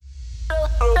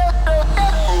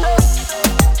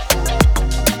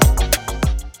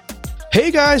Hey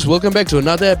guys, welcome back to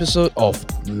another episode of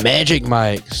Magic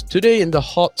Mics. Today in the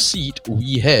hot seat,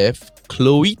 we have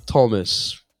Chloe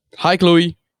Thomas. Hi,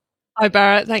 Chloe. Hi,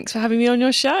 Barrett. Thanks for having me on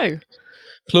your show.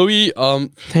 Chloe,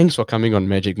 thanks for coming on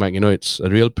Magic Mic. It's a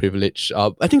real privilege.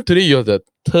 I think today you're the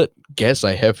third guest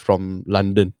I have from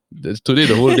London. Today,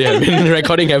 the whole day, I've been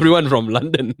recording everyone from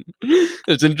London.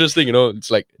 It's interesting,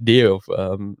 it's like day of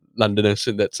Londoners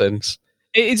in that sense.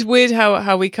 It's weird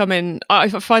how we come in. I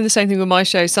find the same thing with my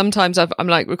show. Sometimes I'm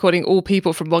like recording all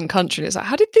people from one country. And it's like,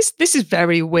 how did this is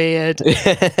very weird.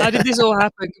 How did this all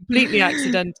happen? Completely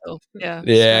accidental. Yeah.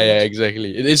 Yeah,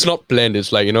 exactly. It's not planned.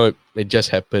 It's like, it just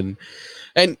happened.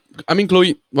 And I mean,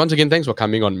 Chloe, once again, thanks for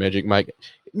coming on Magic Mic.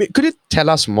 Could you tell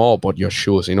us more about your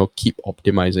shows, Keep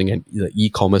Optimizing and the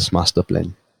e-commerce master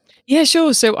plan? Yeah,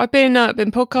 sure. So I've been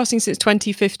podcasting since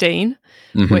 2015,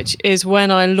 which is when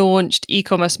I launched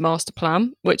E-commerce Master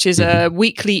Plan, which is a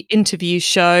weekly interview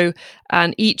show.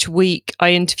 And each week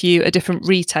I interview a different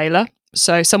retailer.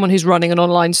 So someone who's running an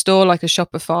online store like a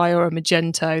Shopify or a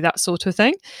Magento, that sort of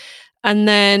thing. And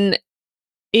then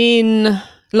in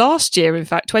last year, in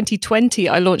fact, 2020,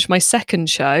 I launched my second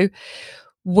show,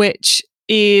 which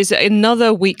is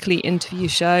another weekly interview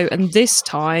show. And this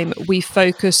time we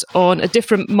focus on a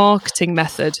different marketing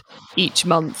method each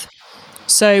month.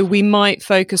 So we might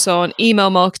focus on email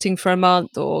marketing for a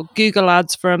month or Google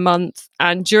Ads for a month.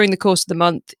 And during the course of the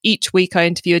month, each week I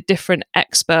interview a different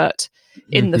expert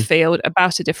in the field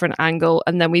about a different angle.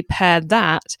 And then we pair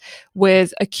that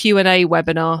with a Q&A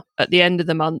webinar at the end of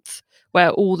the month,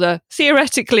 where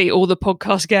theoretically all the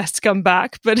podcast guests come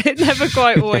back, but it never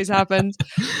quite always happens.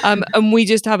 And we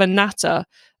just have a natter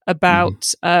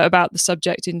about the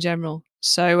subject in general.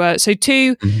 So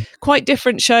two quite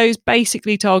different shows,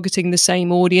 basically targeting the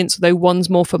same audience, although one's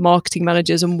more for marketing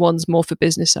managers and one's more for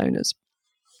business owners.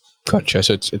 Gotcha.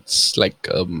 So it's like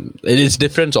it is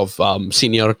difference of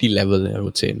seniority level, I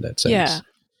would say, in that sense.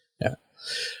 Yeah.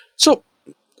 So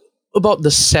about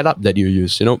the setup that you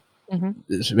use,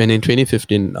 when in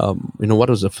 2015, what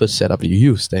was the first setup you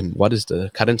used, and what is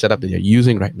the current setup that you're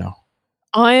using right now?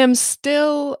 I am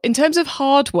still, in terms of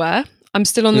hardware, I'm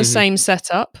still on the same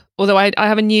setup, although I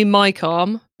have a new mic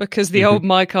arm because the old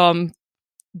mic arm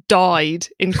died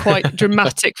in quite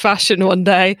dramatic fashion one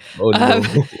day. Oh, no.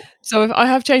 So I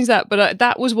have changed that, but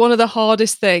that was one of the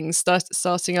hardest things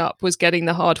starting up, was getting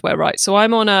the hardware right. So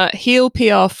I'm on a Heal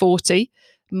PR40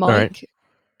 mic,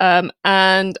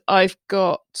 and I've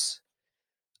got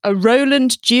a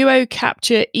Roland Duo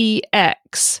Capture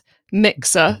EX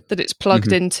mixer that it's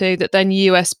plugged into, that then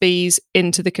USBs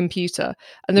into the computer.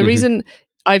 And the reason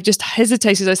I've just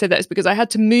hesitated as I said that is because I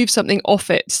had to move something off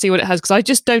it to see what it has, because I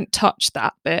just don't touch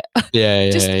that bit.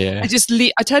 Yeah.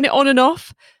 I turn it on and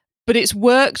off, but it's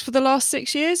worked for the last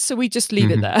 6 years, so we just leave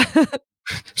it there.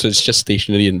 So it's just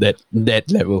stationary in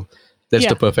that level. That's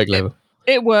the perfect level.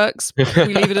 It works. We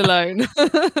leave it alone.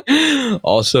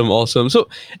 Awesome. So,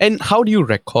 and how do you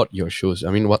record your shows? I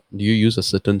mean, what do you use, a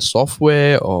certain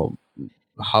software, or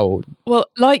how? Well,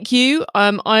 like you,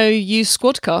 I use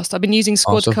Squadcast. I've been using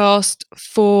Squadcast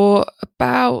for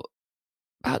about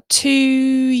 2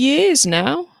 years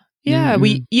now. Yeah,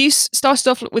 we started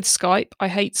off with Skype. I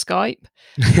hate Skype.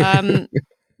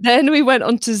 Then we went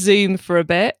on to Zoom for a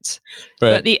bit,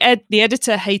 but the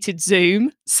editor hated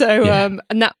Zoom. So,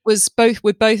 and that was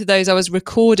with both of those, I was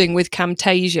recording with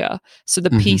Camtasia, so the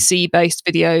PC-based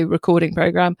video recording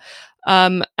program.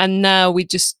 And now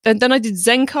then I did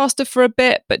Zencastr for a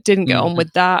bit, but didn't get on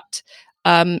with that.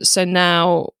 So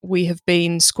now we have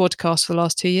been Squadcast for the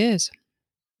last 2 years.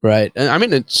 Right. And I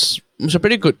mean, it's a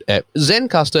pretty good app.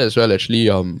 Zencastr as well, actually,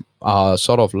 are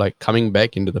sort of like coming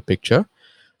back into the picture.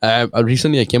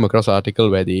 Recently, I came across an article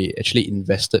where they actually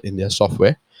invested in their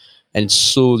software, and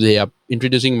so they are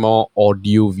introducing more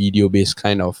audio, video-based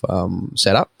kind of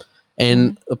setup.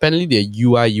 And apparently, their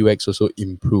UI UX also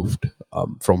improved,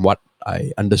 from what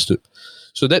I understood.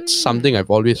 So that's something I've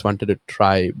always wanted to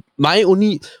try. I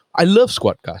love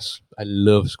Squadcast.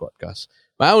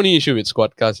 My only issue with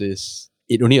Squadcast is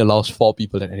it only allows 4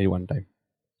 people at any one time.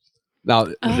 Now,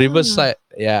 Riverside.fm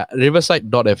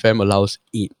allows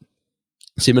 8.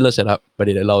 Similar setup, but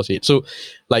it allows 8. So,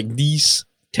 like these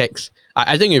texts,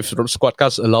 I think if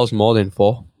Squadcast allows more than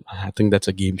 4, I think that's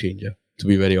a game changer, to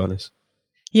be very honest.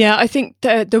 Yeah, I think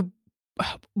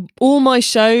all my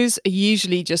shows are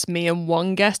usually just me and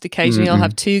one guest. Occasionally I'll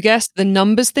have 2 guests. The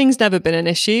numbers thing's never been an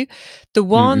issue. The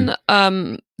one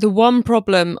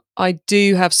problem I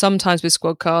do have sometimes with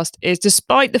Squadcast is,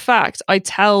 despite the fact I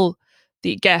tell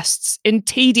the guests in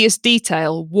tedious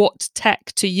detail what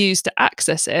tech to use to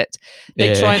access it,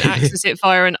 they try and access it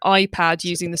via an iPad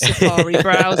using the Safari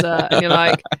browser, and you're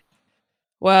like,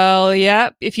 Well, yeah.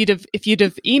 If you'd have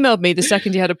emailed me the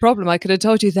second you had a problem, I could have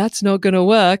told you that's not going to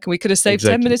work, and we could have saved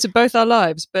 10 minutes of both our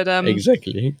lives. But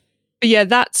Exactly. But yeah,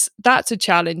 that's a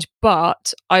challenge.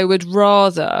 But I would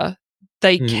rather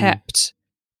they kept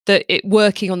it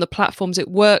working on the platforms it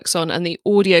works on and the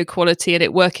audio quality and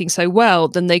it working so well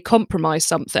than they compromise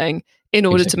something in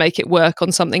order to make it work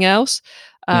on something else.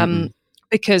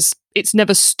 Because it's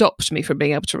never stopped me from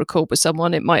being able to record with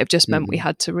someone. It might have just meant we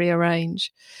had to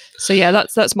rearrange. So yeah,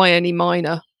 that's my only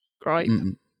minor gripe.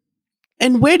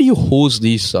 And where do you host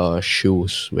these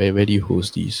shows? Where do you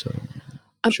host these?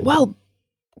 Well,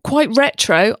 quite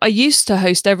retro. I used to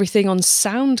host everything on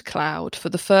SoundCloud for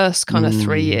the first kind of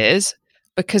 3 years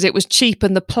because it was cheap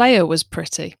and the player was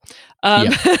pretty.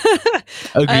 Agreed.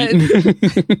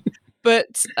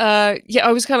 But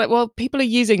I was kind of like, well, people are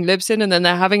using Libsyn and then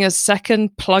they're having a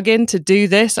second plugin to do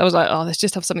this. I was like, oh, let's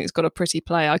just have something that's got a pretty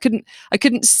player. I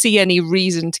couldn't see any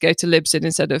reason to go to Libsyn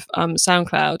instead of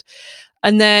SoundCloud.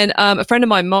 And then a friend of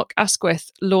mine, Mark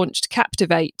Asquith, launched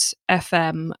Captivate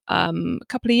FM a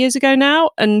couple of years ago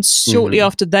now. And shortly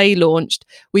after they launched,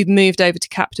 we've moved over to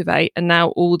Captivate. And now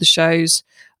all the shows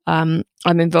I'm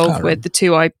involved with, the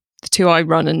two I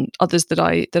run and others that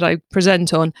I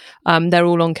present on, they're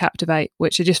all on Captivate,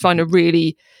 which I just find a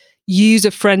really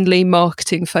user-friendly,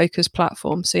 marketing-focused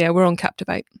platform. So yeah, we're on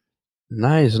Captivate.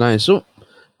 Nice. So,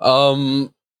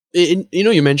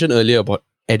 you mentioned earlier about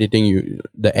editing.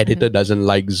 The editor doesn't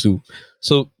like Zoom.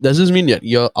 So does this mean that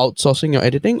you're outsourcing your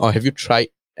editing, or have you tried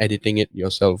editing it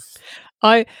yourself?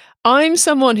 I'm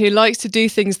someone who likes to do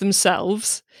things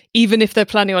themselves, even if they're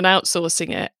planning on outsourcing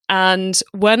it. And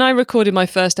when I recorded my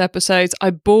first episodes,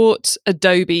 I bought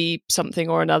Adobe something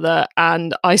or another,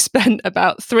 and I spent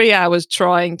about 3 hours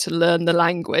trying to learn the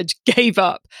language, gave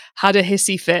up, had a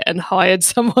hissy fit, and hired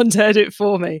someone to edit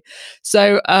for me.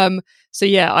 So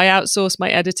yeah, I outsource my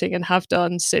editing and have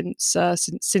done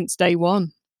since day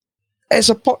one. As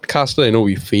a podcaster,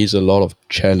 we face a lot of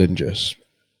challenges.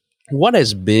 What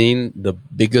has been the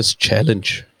biggest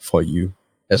challenge for you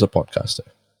as a podcaster?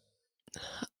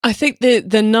 I think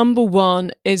the number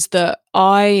one is that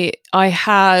I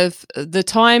have the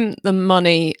time, the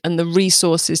money, and the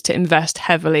resources to invest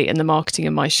heavily in the marketing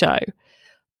of my show,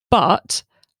 but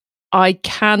I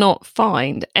cannot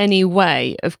find any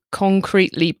way of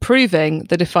concretely proving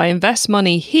that if I invest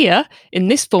money here in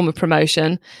this form of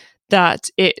promotion, that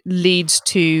it leads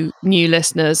to new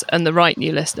listeners and the right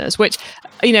new listeners, which,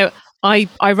 I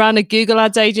ran a Google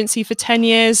Ads agency for 10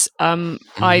 years.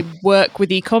 I work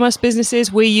with e-commerce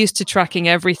businesses. We're used to tracking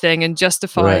everything and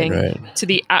justifying to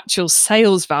the actual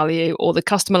sales value or the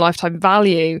customer lifetime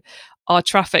value our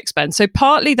traffic spend. So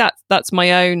partly that's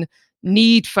my own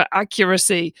need for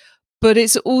accuracy, but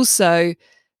it's also,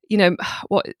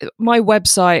 my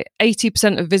website,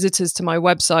 80% of visitors to my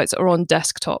websites are on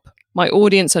desktop. My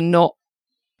audience are not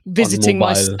visiting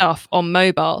my stuff on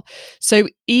mobile. So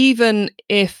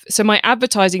my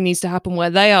advertising needs to happen where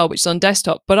they are, which is on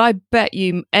desktop, but I bet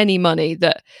you any money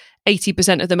that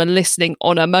 80% of them are listening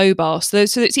on a mobile. So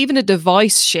it's even a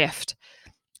device shift,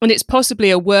 and it's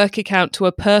possibly a work account to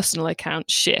a personal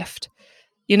account shift,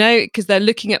 because they're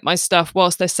looking at my stuff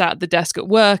whilst they're sat at the desk at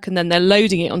work, and then they're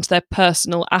loading it onto their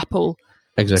personal Apple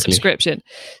subscription.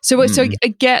 So I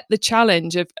get the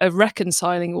challenge of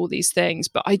reconciling all these things,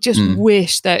 but I just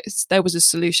wish that there was a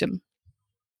solution.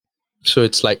 So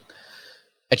it's like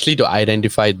actually to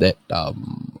identify that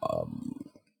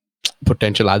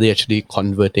potential, are they actually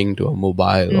converting to a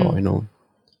mobile or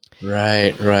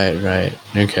Right.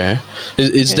 Okay.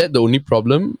 Is that the only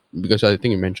problem? Because I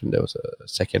think you mentioned there was a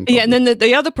second problem. Yeah, and then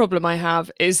the other problem I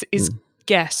have is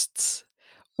guests,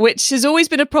 which has always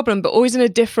been a problem, but always in a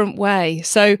different way.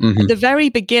 So at the very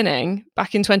beginning,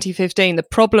 back in 2015, the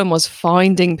problem was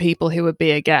finding people who would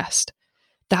be a guest.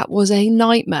 That was a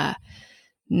nightmare.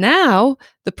 Now,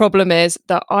 the problem is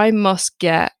that I must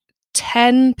get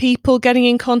 10 people getting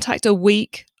in contact a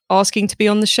week asking to be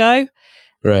on the show.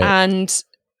 Right. And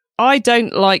I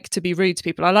don't like to be rude to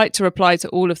people. I like to reply to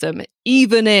all of them,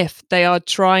 even if they are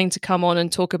trying to come on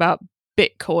and talk about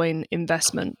Bitcoin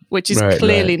investment, which is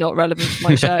clearly not relevant to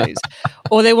my shows.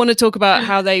 Or they want to talk about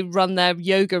how they run their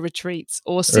yoga retreats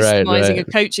or systemizing a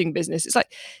coaching business. It's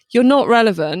like, you're not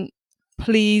relevant,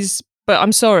 please, but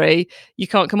I'm sorry, you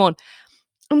can't come on.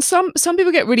 And some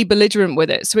people get really belligerent with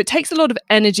it. So it takes a lot of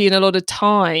energy and a lot of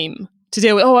time to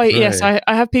deal with. Yes, I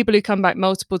have people who come back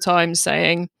multiple times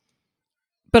saying,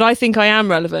 but I think I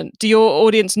am relevant. Do your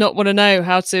audience not want to know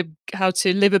how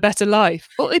to live a better life?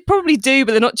 Well, they probably do,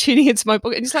 but they're not tuning into my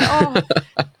book. And it's like,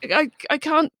 I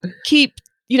can't keep,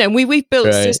 we've built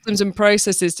Right. systems and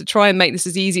processes to try and make this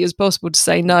as easy as possible to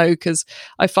say no, because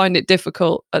I find it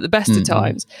difficult at the best of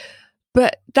times.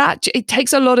 But it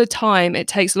takes a lot of time. It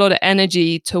takes a lot of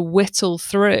energy to whittle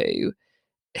through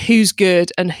who's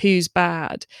good and who's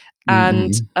bad.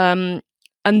 And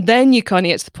then you kind of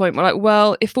get to the point where like,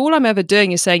 well, if all I'm ever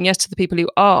doing is saying yes to the people who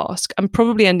ask, I'm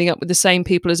probably ending up with the same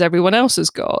people as everyone else has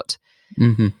got.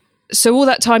 So all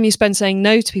that time you spend saying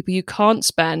no to people, you can't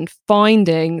spend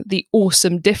finding the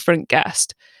awesome different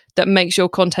guest that makes your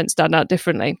content stand out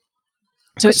differently.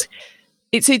 So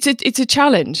it's a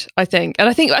challenge, I think. And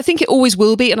I think it always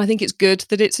will be. And I think it's good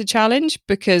that it's a challenge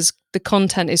because the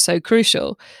content is so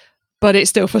crucial, but it's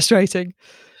still frustrating.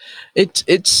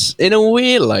 It's in a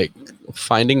way like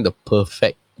finding the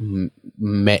perfect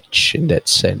match in that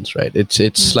sense, right?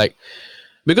 It's like,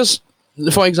 because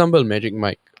for example, Magic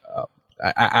Mike,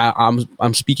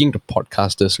 I'm speaking to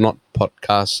podcasters, not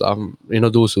podcasts.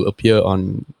 Those who appear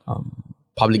on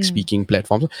public speaking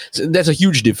platforms. So there's a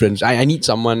huge difference. I need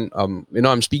someone.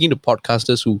 I'm speaking to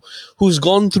podcasters who's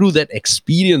gone through that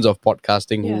experience of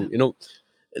podcasting. Who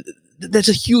there's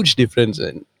a huge difference,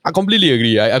 and I completely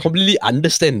agree. I completely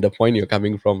understand the point you're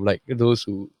coming from. Like those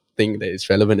who think that it's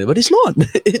relevant, but it's not.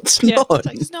 It's not.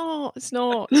 It's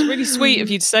not. It's really sweet of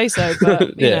you to say so,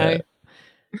 but you know.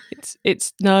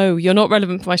 It's no, you're not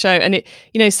relevant for my show. And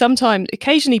sometimes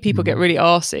occasionally people get really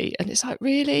arsy and it's like,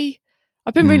 really?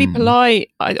 I've been really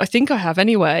polite. I think I have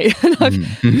anyway. And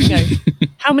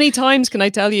how many times can I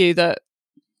tell you that,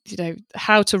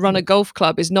 how to run a golf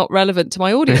club is not relevant to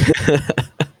my audience?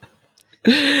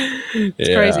 It's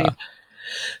crazy.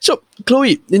 So,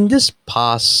 Chloe, in this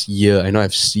past year, I know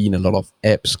I've seen a lot of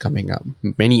apps coming up.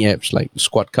 Many apps, like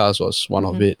Squadcast was one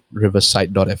of it,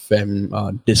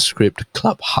 Riverside.fm, Descript,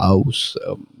 Clubhouse,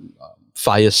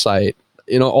 Fireside.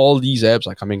 All these apps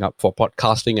are coming up for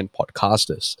podcasting and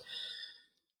podcasters.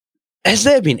 Has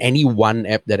there been any one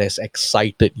app that has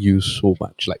excited you so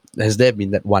much? Like, has there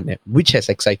been that one app? Which has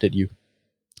excited you?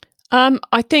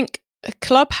 I think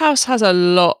Clubhouse has a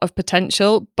lot of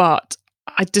potential, but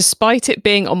despite it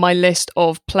being on my list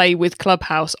of play with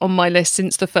Clubhouse on my list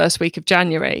since the first week of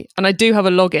January, and I do have a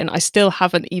login, I still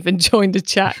haven't even joined a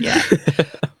chat yet,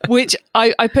 which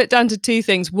I put down to two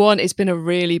things. One, it's been a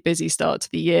really busy start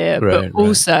to the year, but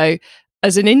also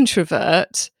as an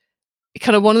introvert,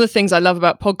 kind of one of the things I love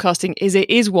about podcasting is it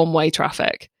is one-way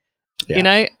traffic.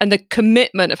 And the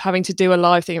commitment of having to do a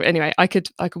live thing. Anyway, I could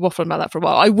waffle about that for a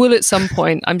while. I will at some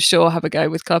point, I'm sure, have a go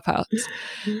with Clubhouse.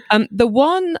 The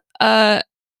one,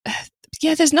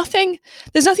 there's nothing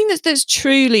that's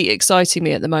truly exciting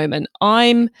me at the moment.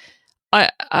 I'm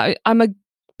a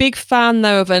big fan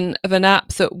though of an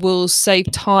app that will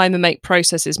save time and make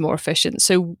processes more efficient.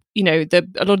 So a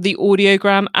lot of the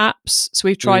audiogram apps. So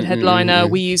we've tried Headliner.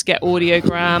 We use Get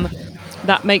Audiogram.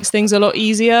 That makes things a lot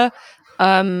easier.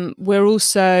 We're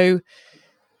also,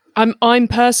 I'm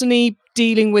personally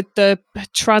dealing with the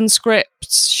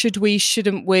transcripts. Should we,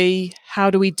 shouldn't we? How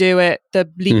do we do it? The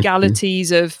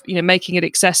legalities of, making it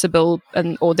accessible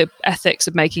or the ethics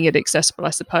of making it accessible, I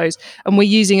suppose. And we're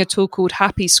using a tool called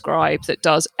Happy Scribe that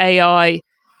does AI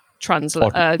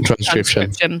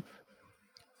transcription.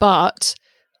 But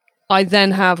I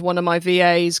then have one of my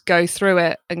VAs go through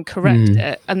it and correct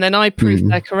it, and then I proof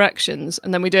their corrections,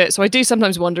 and then we do it. So I do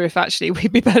sometimes wonder if actually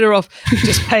we'd be better off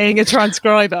just paying a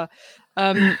transcriber.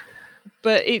 But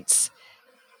it's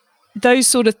those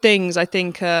sort of things. I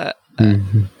think. I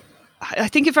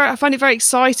find it very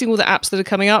exciting, all the apps that are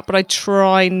coming up, but I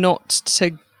try not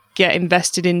to get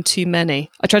invested in too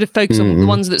many. I try to focus on the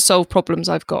ones that solve problems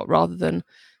I've got rather than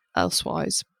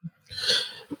elsewise.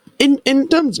 In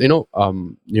terms,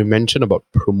 you mentioned about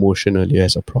promotion earlier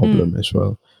as a problem as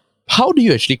well. How do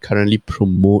you actually currently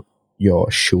promote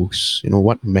your shows?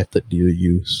 What method do you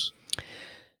use?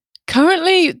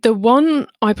 Currently, the one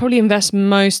I probably invest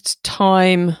most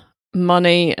time,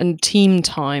 money, and team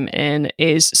time in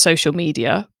is social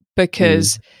media,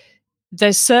 because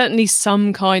there's certainly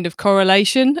some kind of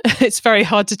correlation. It's very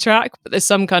hard to track, but there's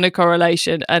some kind of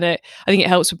correlation, and I think it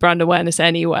helps with brand awareness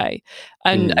anyway.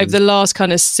 And over the last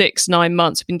kind of 6-9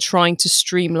 months, I've been trying to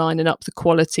streamline and up the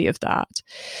quality of that.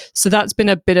 So that's been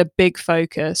a big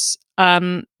focus.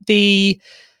 The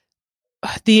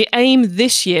aim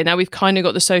this year, now we've kind of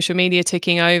got the social media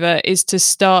ticking over, is to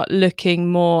start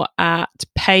looking more at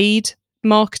paid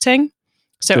marketing.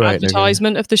 So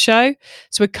advertisement of the show.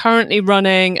 So we're currently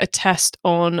running a test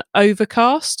on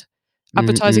Overcast,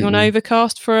 advertising on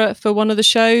Overcast for one of the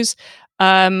shows.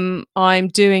 I'm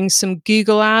doing some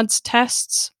Google Ads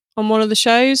tests on one of the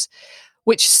shows,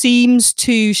 which seems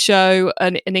to show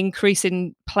an increase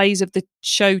in plays of the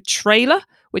show trailer,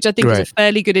 which I think is a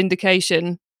fairly good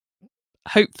indication,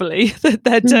 hopefully, that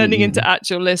they're turning into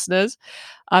actual listeners.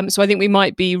 So I think we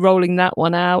might be rolling that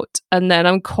one out. And then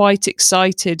I'm quite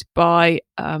excited by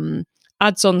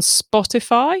ads on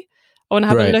Spotify. I want to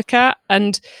have a look at.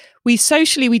 And we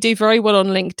do very well on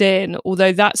LinkedIn,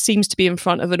 although that seems to be in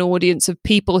front of an audience of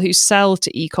people who sell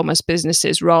to e-commerce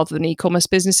businesses rather than e-commerce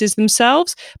businesses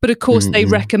themselves. But of course, they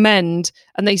recommend,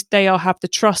 and they have the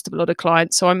trust of a lot of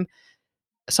clients. So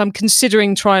I'm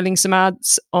considering trialing some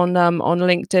ads on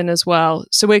LinkedIn as well.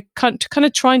 So we're kind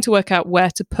of trying to work out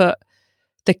where to put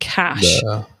the cash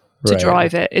to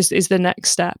drive it is the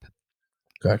next step.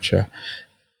 Gotcha.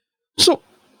 So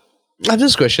I have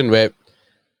this question where,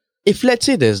 if let's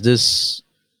say there's this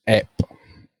app,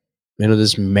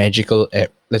 this magical app,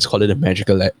 let's call it a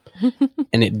magical app,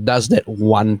 and it does that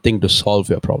one thing to solve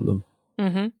your problem,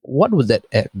 what would that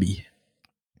app be?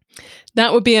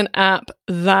 That would be an app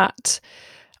that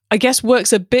I guess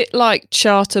works a bit like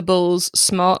Chartable's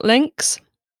Smart Links,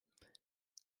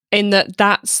 in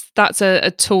that's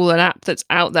a tool, an app that's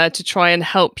out there to try and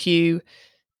help you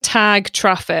tag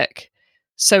traffic.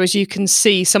 So as you can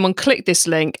see, someone clicked this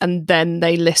link and then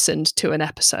they listened to an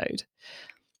episode.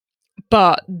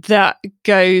 But I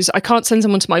can't send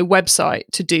someone to my website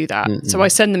to do that. So I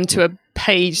send them to a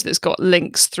page that's got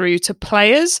links through to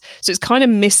players. So it's kind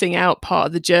of missing out part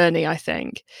of the journey, I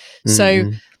think.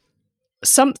 So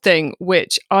something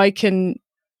which I can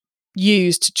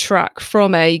use to track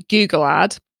from a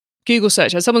Google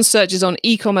search ad. Someone searches on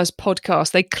e-commerce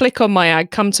podcast, they click on my ad,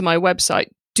 come to my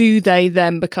website. Do they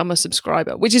then become a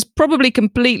subscriber? Which is probably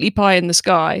completely pie in the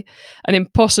sky and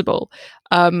impossible.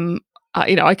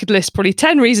 I could list probably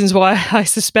 10 reasons why I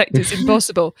suspect it's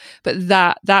impossible, but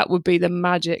that would be the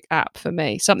magic app for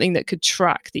me, something that could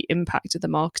track the impact of the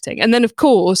marketing. And then, of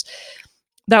course,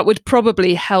 that would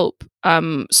probably help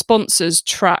sponsors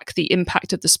track the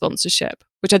impact of the sponsorship,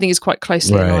 which I think is quite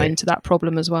closely aligned to that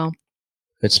problem as well.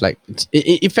 It's like,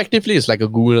 effectively, it's like a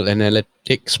Google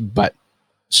Analytics, but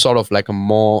sort of like a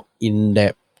more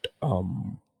in-depth,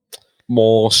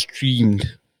 more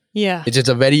streamed. Yeah. It's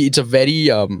a very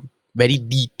very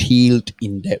detailed,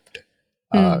 in-depth,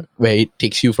 where it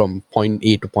takes you from point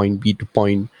A to point B to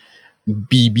point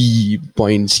B,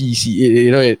 point C.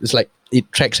 It's like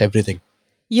it tracks everything.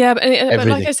 Yeah, but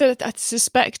like I said, I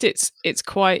suspect it's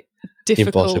quite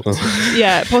difficult. Impossible.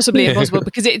 Yeah, possibly impossible,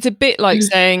 because it's a bit like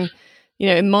saying,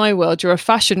 in my world, you're a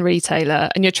fashion retailer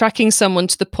and you're tracking someone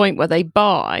to the point where they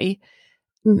buy,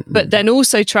 but then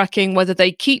also tracking whether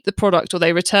they keep the product or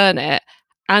they return it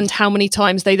and how many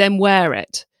times they then wear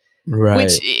it. Right.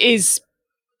 Which is,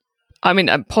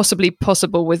 possibly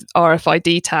possible with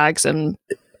RFID tags and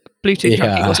Bluetooth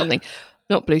tracking or something.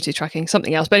 Not Bluetooth tracking,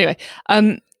 something else. But anyway,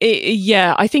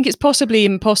 I think it's possibly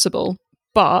impossible,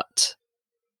 but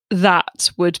that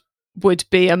would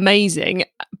be amazing.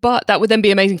 But that would then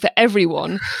be amazing for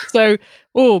everyone. So,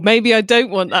 maybe I don't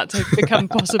want that to become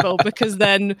possible, because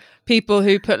then people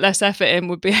who put less effort in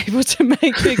would be able to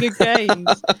make bigger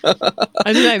gains.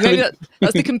 I don't know. Maybe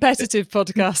that's the competitive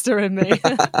podcaster in me.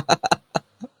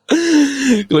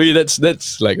 Chloe,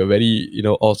 that's like a very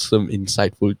awesome,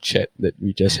 insightful chat that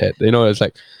we just had. It's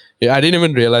like, I didn't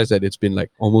even realize that it's been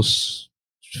like almost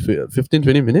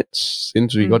 15-20 minutes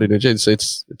since we got into it. So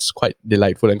it's quite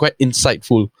delightful and quite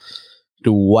insightful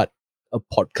to what a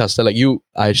podcaster like you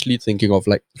are actually thinking of.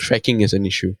 Like, tracking is an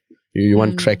issue. You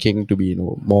want tracking to be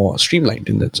more streamlined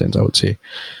in that sense, I would say.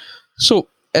 So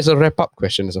as a wrap-up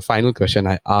question, as a final question,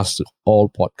 I asked all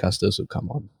podcasters who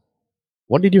come on,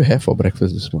 what did you have for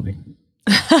breakfast this morning?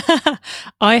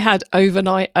 I had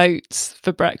overnight oats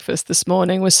for breakfast this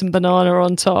morning with some banana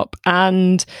on top,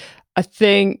 and I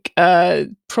think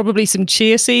probably some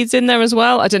chia seeds in there as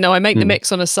well. I don't know. I make the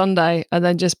mix on a Sunday and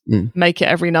then just make it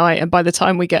every night. And by the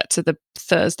time we get to the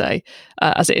Thursday,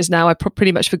 as it is now, I've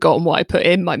pretty much forgotten what I put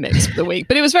in my mix for the week.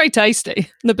 But it was very tasty.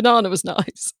 The banana was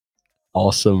nice.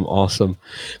 Awesome.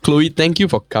 Chloe, thank you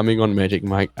for coming on Magic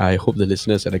Mike. I hope the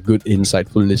listeners had a good,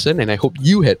 insightful listen, and I hope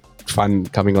you had fun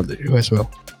coming on the show as well.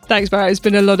 Thanks, Barry. It's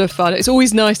been a lot of fun. It's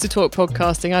always nice to talk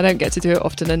podcasting. I don't get to do it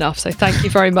often enough. So thank you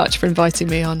very much for inviting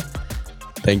me on.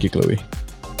 Thank you, Chloe.